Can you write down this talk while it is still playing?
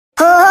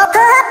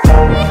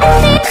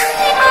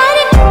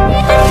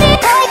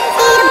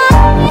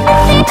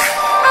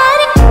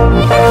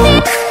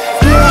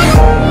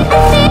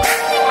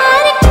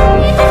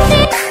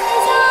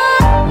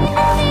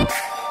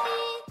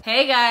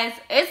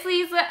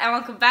and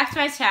welcome back to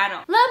my channel.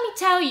 Let me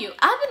tell you,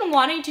 I've been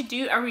wanting to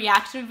do a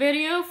reaction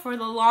video for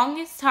the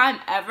longest time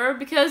ever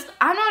because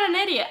I'm not an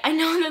idiot. I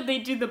know that they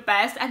do the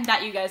best and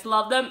that you guys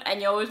love them and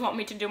you always want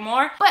me to do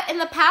more. But in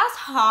the past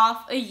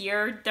half a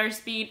year, there's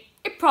been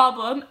a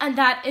problem, and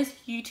that is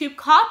YouTube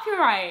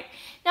copyright.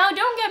 Now,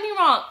 don't get me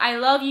wrong, I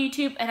love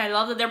YouTube and I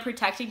love that they're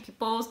protecting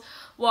people's,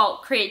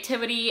 well,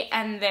 creativity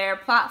and their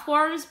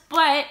platforms,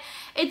 but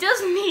it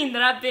does mean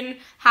that I've been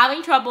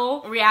having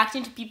trouble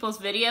reacting to people's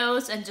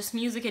videos and just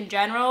music in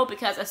general,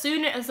 because as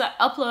soon as I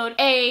upload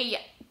a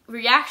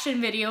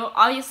reaction video,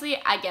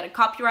 obviously I get a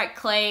copyright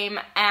claim,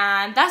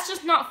 and that's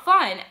just not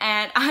fun,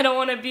 and I don't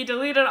want to be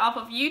deleted off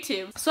of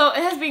YouTube. So it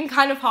has been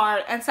kind of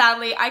hard, and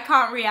sadly I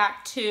can't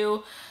react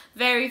to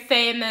very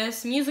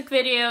famous music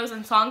videos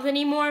and songs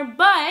anymore,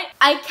 but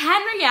I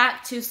can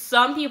react to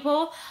some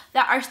people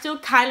that are still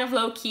kind of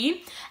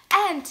low-key.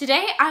 And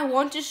today I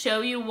want to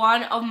show you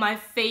one of my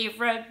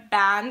favorite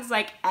bands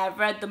like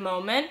ever at the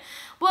moment.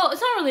 Well, it's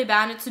not really a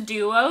band, it's a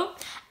duo,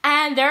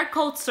 and they're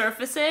called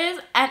Surfaces,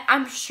 and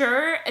I'm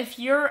sure if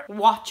you're a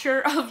watcher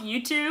of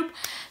YouTube,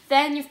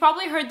 then you've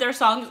probably heard their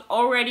songs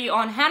already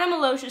on Hannah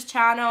Malosh's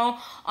channel,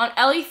 on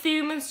Ellie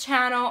Thuman's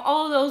channel,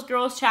 all of those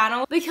girls'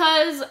 channels,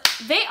 because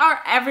they are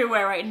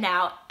everywhere right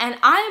now, and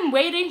I'm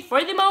waiting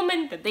for the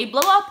moment that they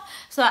blow up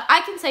so that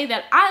I can say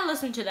that I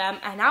listen to them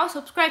and I'll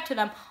subscribe to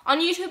them on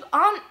YouTube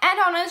and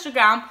on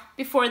Instagram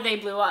before they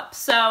blew up.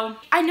 So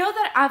I know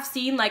that I've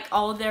seen like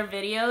all of their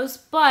videos,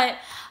 but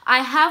I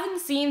haven't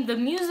seen the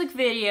music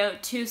video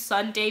to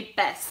Sunday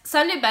Best.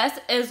 Sunday Best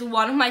is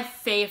one of my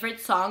favorite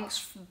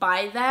songs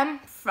by them,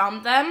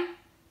 from them.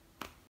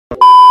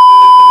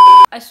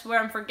 I swear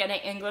I'm forgetting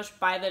English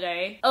by the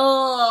day.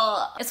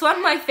 Oh, it's one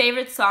of my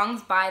favorite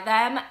songs by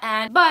them,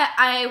 but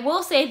I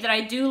will say that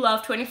I do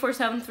love 24/7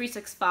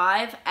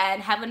 365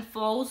 and Heaven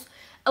Falls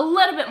a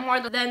little bit more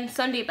than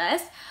Sunday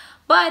Best,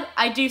 but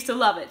I do still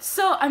love it.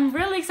 So I'm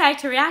really excited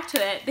to react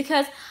to it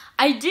because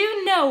I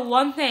do know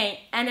one thing,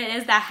 and it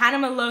is that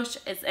Hannah Malosh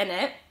is in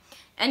it.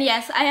 And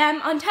yes, I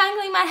am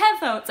untangling my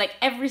headphones like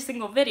every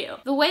single video.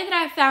 The way that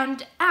I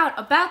found out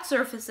about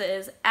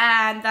Surfaces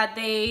and that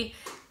they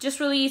just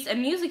released a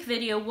music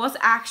video was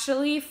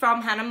actually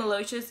from Hannah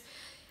Malosh's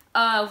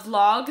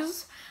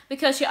vlogs,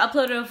 because she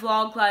uploaded a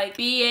vlog like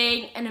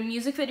being in a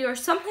music video or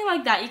something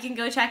like that. You can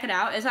go check it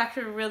out. It's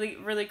actually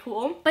really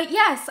cool. But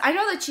yes, I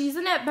know that she's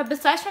in it, but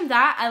besides from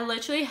that, I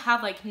literally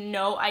have like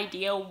no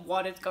idea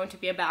what it's going to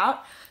be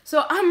about.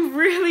 So I'm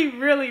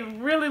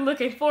really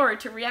looking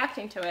forward to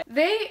reacting to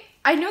it.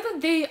 I know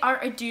that they are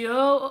a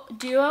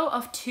duo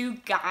of two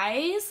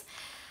guys.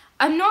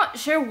 I'm not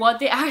sure what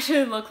they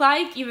actually look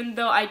like, even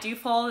though I do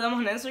follow them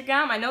on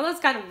Instagram. I know that's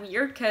kind of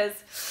weird,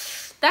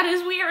 because that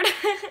is weird.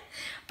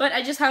 But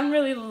I just haven't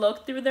really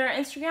looked through their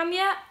Instagram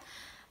yet.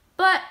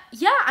 But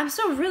yeah, I'm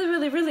still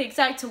really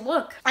excited to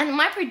look. And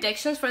my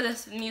predictions for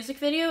this music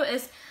video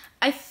is,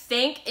 I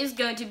think is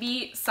going to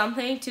be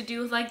something to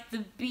do with like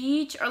the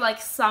beach or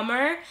like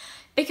summer,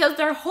 because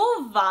their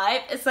whole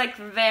vibe is like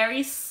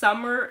very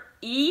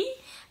summer-y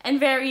and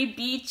very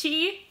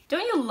beachy.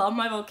 Don't you love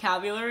my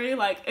vocabulary?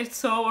 Like, it's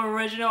so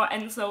original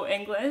and so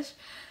English.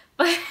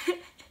 But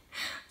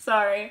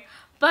sorry.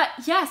 But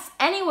yes,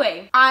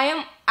 anyway, I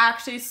am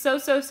actually so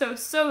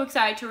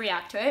excited to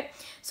react to it.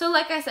 So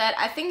like I said,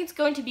 I think it's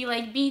going to be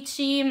like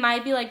beachy,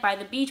 might be like by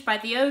the beach, by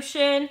the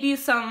ocean, be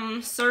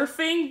some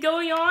surfing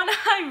going on.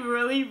 I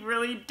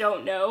really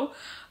don't know.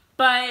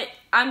 But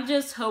I'm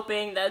just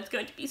hoping that it's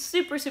going to be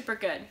super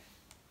good.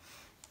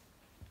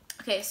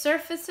 Okay,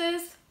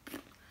 Surfaces.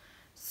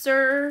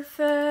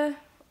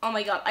 Oh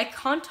my god, I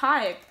can't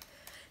type.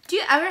 Do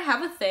you ever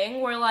have a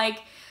thing where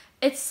like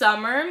it's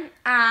summer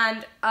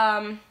and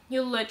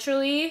you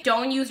literally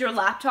don't use your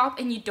laptop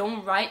and you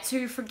don't write, so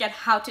you forget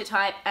how to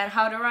type and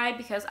how to write?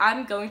 Because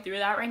I'm going through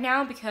that right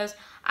now, because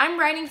I'm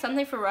writing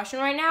something for Russian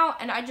right now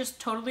and I just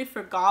totally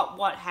forgot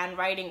what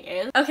handwriting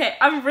is. Okay,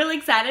 I'm really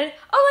excited.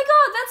 Oh my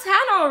god, that's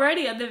Hannah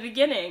already at the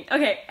beginning.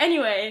 Okay,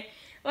 anyway,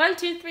 1,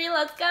 2, 3,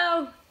 let's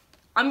go.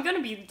 I'm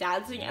gonna be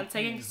dancing and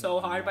singing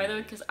so hard, by the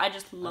way, because I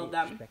just love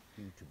them.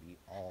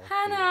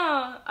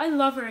 Hannah, I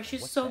love her.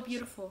 She's so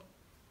beautiful.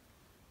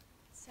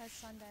 It says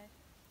Sunday.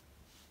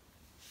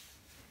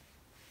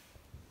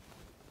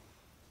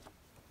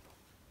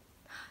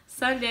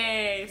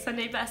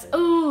 Sunday Best.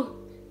 Ooh.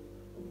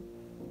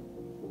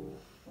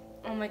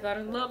 Oh my god,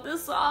 I love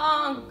this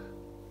song.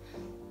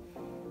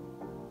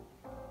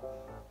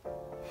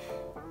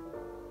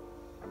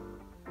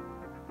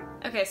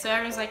 Okay, so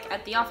everyone's like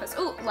at the office.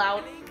 Ooh,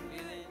 loud.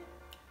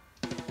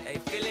 Hey,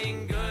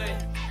 feeling good.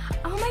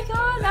 Oh my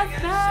god,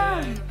 that's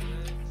them.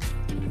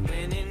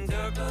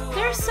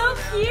 They're so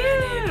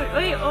cute.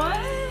 Wait,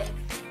 what?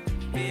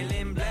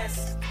 Feeling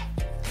blessed,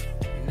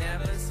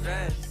 never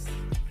stressed.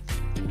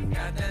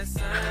 Got that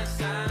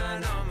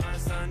sunshine on my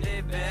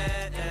Sunday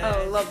best.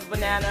 Oh, love the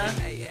banana.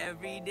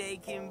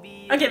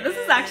 Okay, this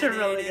is actually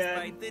really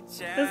good.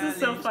 This is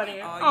so funny.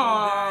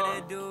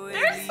 Aww,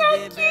 they're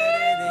so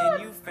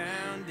cute.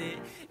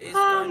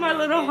 Oh, my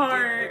little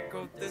heart.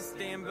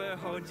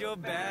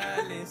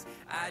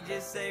 I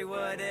just say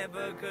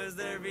whatever, cause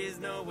there is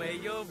no way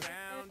you're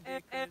around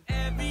it.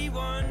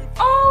 Everyone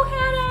Oh,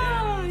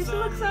 Hannah, she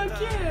looks so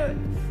cute.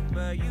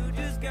 but you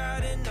just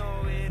gotta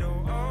know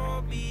it'll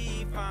all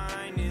be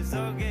fine. It's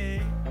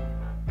okay.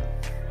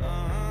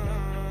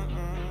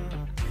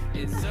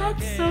 It's okay.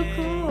 That's so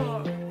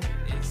cool.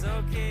 It's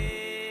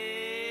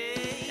okay.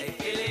 Hey,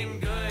 feeling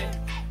good,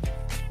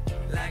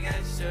 like I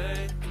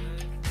should.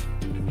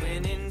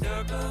 When in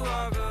dark, I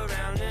walk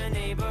around the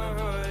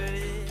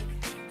neighborhood.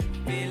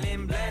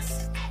 Feeling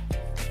blessed,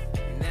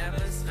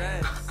 never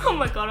stressed. Oh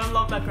my god, I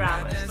love that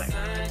grandma. Got She's that like,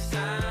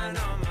 sunshine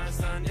on my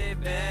Sunday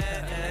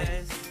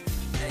best.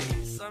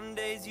 Hey, some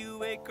days you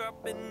wake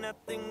up and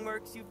nothing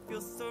works, you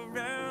feel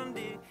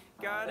surrounded.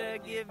 Gotta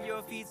give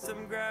your feet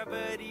some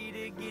gravity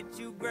to get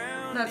you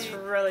grounded. that's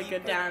really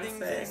good Put dancing.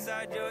 things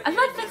inside your I ear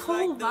like the just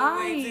whole the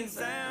waves it vibe.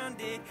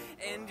 sounded.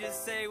 And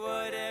just say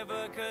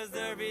whatever, cause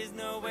there is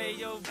no way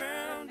you're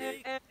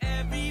grounded.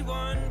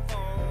 Everyone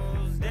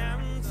falls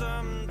down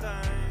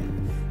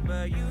sometime,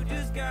 but you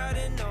just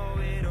gotta know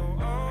it'll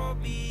all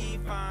be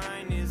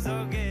fine. It's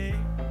okay.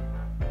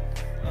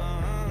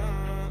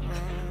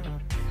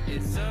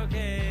 It's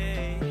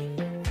okay.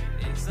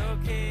 It's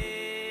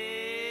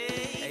okay.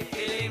 Hey,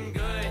 feeling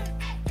good,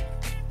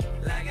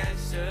 like I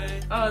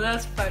should. Oh,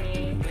 that's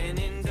funny. When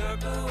in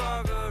dark, I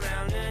walk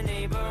around the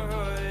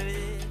neighborhood.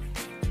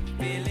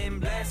 Feeling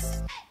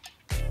blessed.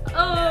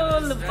 Oh,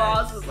 the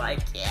boss is like,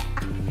 yeah.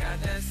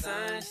 Got that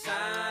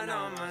sunshine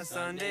on my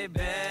Sunday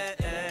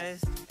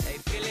best. Hey,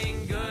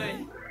 feeling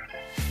good,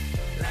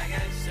 like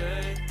I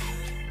should.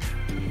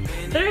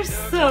 When They're in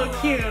so dark,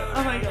 I cute. walk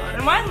Oh my god.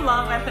 around Am I in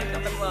love? I think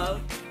I'm in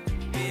love.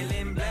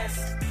 Feeling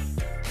blessed,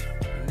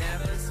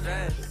 never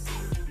stressed.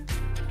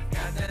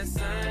 Got that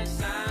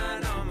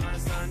sunshine on my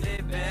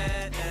Sunday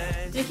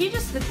best. Did he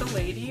just hit the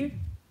lady?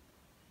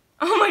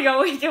 Oh my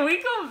god, wait, can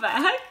we go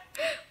back?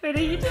 Wait,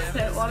 did he just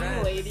hit one of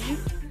the ladies?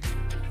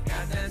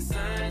 Got that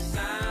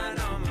sunshine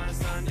on my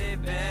Sunday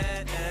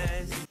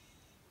best.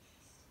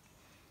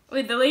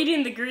 Wait, the lady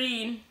in the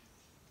green.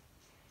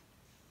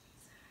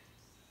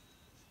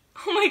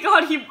 Oh my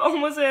god, he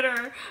almost hit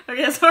her.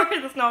 Okay, sorry,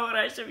 that's not what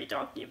I should be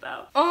talking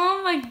about.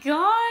 Oh my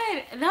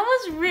god, that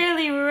was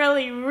really,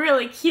 really,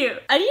 really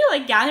cute. I need to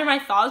like gather my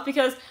thoughts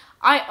because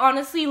I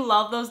honestly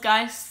love those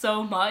guys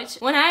so much.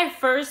 When I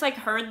first like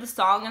heard the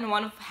song in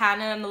one of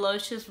Hannah and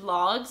Melocious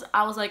vlogs,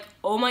 I was like,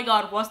 oh my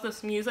god, what's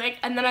this music?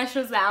 And then I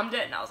Shazammed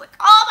it and I was like,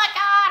 oh my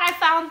god, I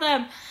found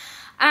them.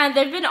 And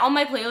they've been on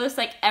my playlist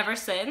like ever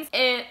since.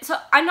 So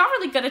I'm not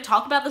really gonna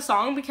talk about the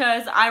song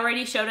because I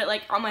already showed it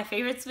like on my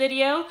favorites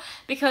video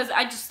because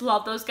I just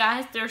love those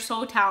guys. They're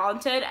so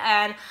talented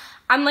and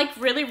I'm like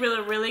really,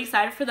 really, really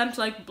excited for them to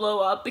like blow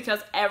up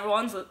because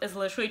everyone is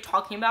literally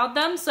talking about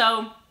them.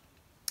 So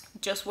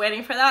just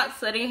waiting for that,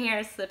 sitting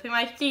here sipping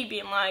my tea,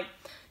 being like,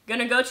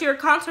 gonna go to your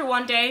concert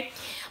one day.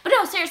 But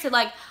no, seriously,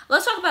 like,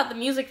 let's talk about the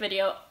music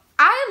video.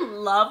 I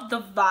love the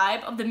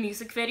vibe of the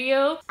music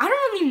video. I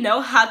don't really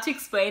know how to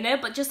explain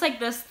it, but just like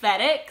the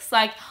aesthetics,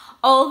 like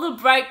all the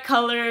bright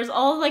colors,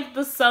 all like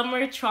the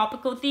summer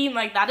tropical theme,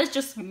 like that is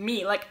just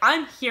me. Like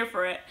I'm here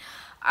for it.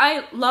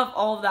 I love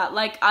all of that.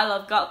 Like I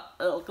love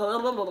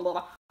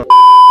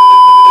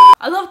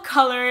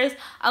colors.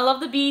 I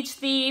love the beach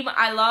theme.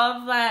 I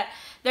love that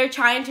they're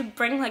trying to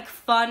bring like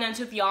fun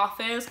into the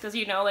office because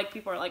you know like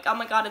people are like, oh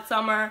my god, it's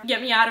summer,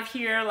 get me out of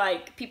here.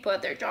 Like people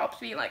at their jobs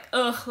being like,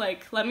 ugh,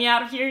 like let me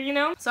out of here, you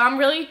know. So I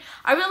really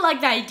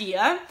like the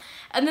idea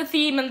and the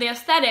theme and the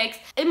aesthetics.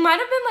 It might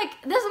have been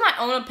like, this is my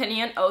own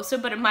opinion also,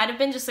 but it might have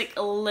been just like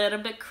a little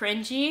bit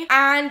cringy,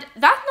 and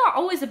that's not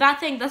always a bad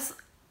thing.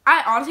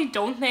 I honestly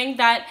don't think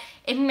that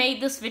it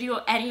made this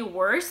video any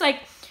worse.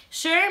 Like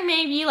sure,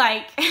 maybe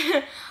like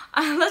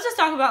let's just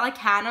talk about like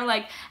Hannah.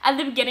 Like at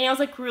the beginning I was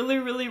like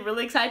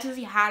really excited to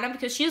see Hannah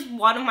because she's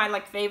one of my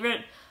like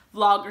favorite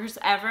vloggers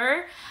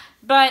ever.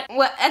 But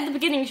at the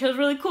beginning she was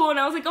really cool and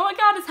I was like, oh my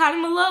god, it's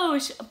Hannah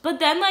Meloche. But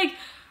then like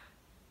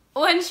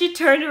when she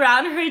turned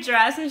around in her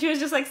dress and she was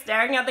just like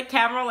staring at the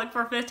camera like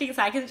for 15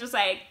 seconds, just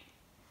like,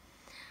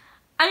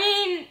 I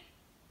mean,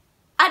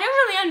 I don't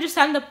really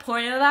understand the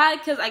point of that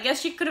because I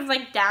guess she could have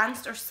like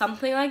danced or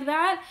something like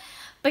that,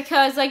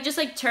 because like just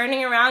like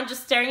turning around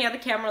just staring at the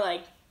camera,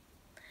 like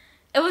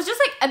it was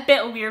just like a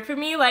bit weird for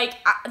me. Like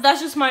that's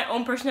just my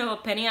own personal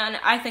opinion.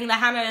 I think that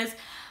Hannah is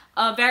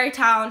very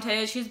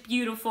talented, she's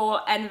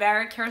beautiful and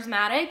very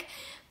charismatic,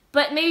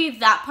 but maybe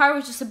that part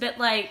was just a bit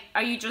like,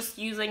 are you just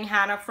using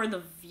Hannah for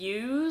the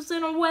views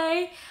in a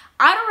way?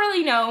 I don't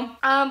really know,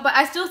 but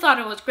I still thought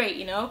it was great,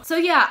 you know? So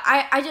yeah,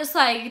 I just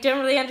like didn't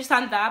really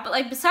understand that, but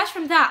like besides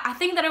from that, I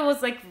think that it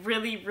was like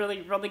really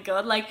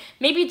good. Like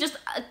maybe just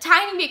a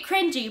tiny bit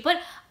cringy, but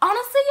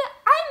honestly,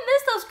 I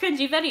miss those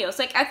cringy videos.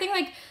 Like I think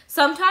like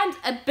sometimes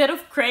a bit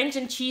of cringe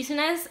and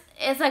cheesiness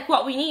is like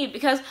what we need,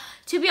 because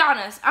to be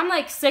honest, I'm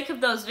like sick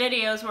of those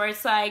videos where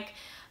it's like,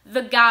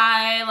 the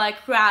guy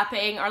like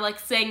rapping or like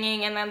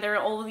singing, and then there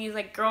are all these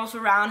like girls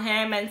around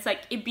him, and it's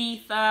like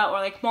Ibiza or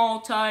like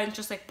Malta and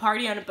just like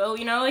party on a boat,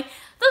 you know, like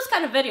those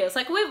kind of videos.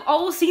 Like we've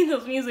all seen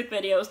those music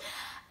videos,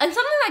 and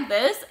something like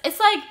this, it's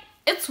like,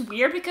 it's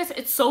weird because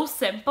it's so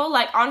simple.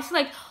 Like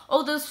honestly, like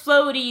all those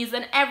floaties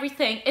and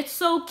everything, it's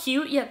so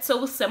cute yet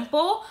so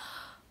simple,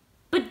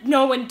 but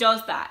no one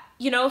does that,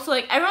 you know? So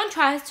like everyone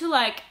tries to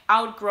like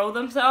outgrow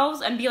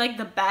themselves and be like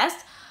the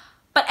best,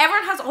 but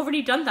everyone has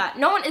already done that.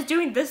 No one is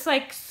doing this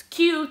like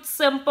cute,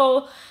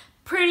 simple,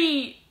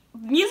 pretty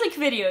music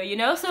video, you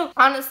know? So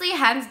honestly,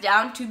 hands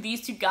down to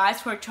these two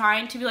guys who are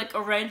trying to be like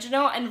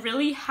original and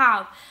really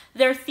have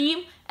their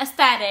theme,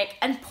 aesthetic,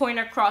 and point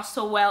across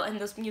so well in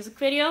this music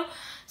video.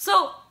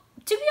 So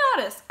to be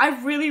honest,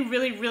 I really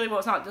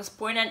was not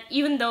disappointed,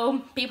 even though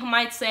people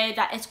might say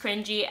that it's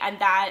cringy and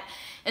that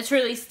it's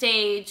really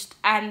staged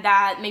and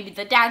that maybe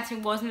the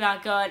dancing wasn't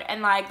that good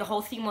and like the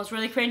whole theme was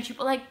really cringy.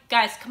 But like,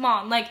 guys, come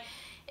on, like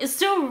it's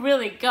still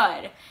really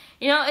good.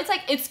 You know, it's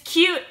like, it's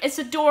cute, it's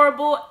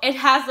adorable, it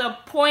has a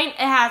point, it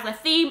has a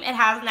theme, it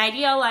has an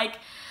idea. Like,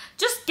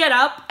 just get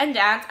up and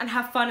dance and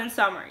have fun in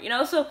summer, you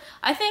know? So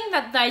I think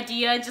that the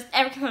idea, just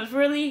everything was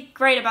really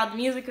great about the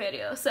music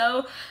video.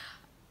 So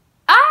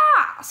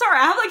sorry,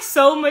 I have like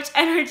so much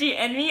energy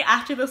in me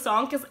after the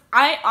song because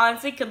I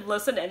honestly could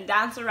listen and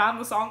dance around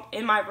the song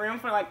in my room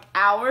for like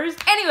hours.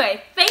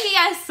 Anyway, thank you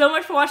guys so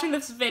much for watching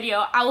this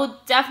video. I will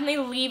definitely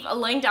leave a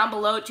link down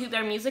below to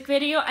their music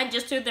video and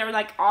just to their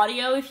like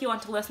audio if you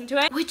want to listen to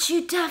it, which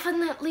you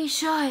definitely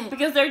should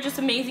because they're just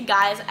amazing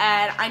guys,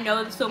 and I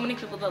know there's so many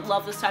people that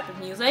love this type of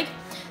music.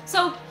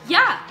 So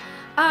yeah,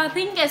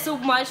 thank you guys so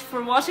much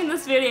for watching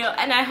this video,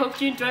 and I hope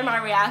you enjoyed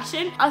my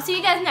reaction. I'll see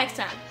you guys next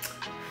time.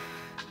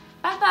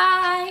 Bye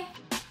bye.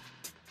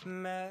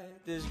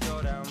 Met this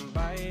girl down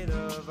by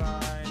the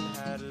vine,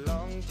 had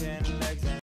long 10 legs and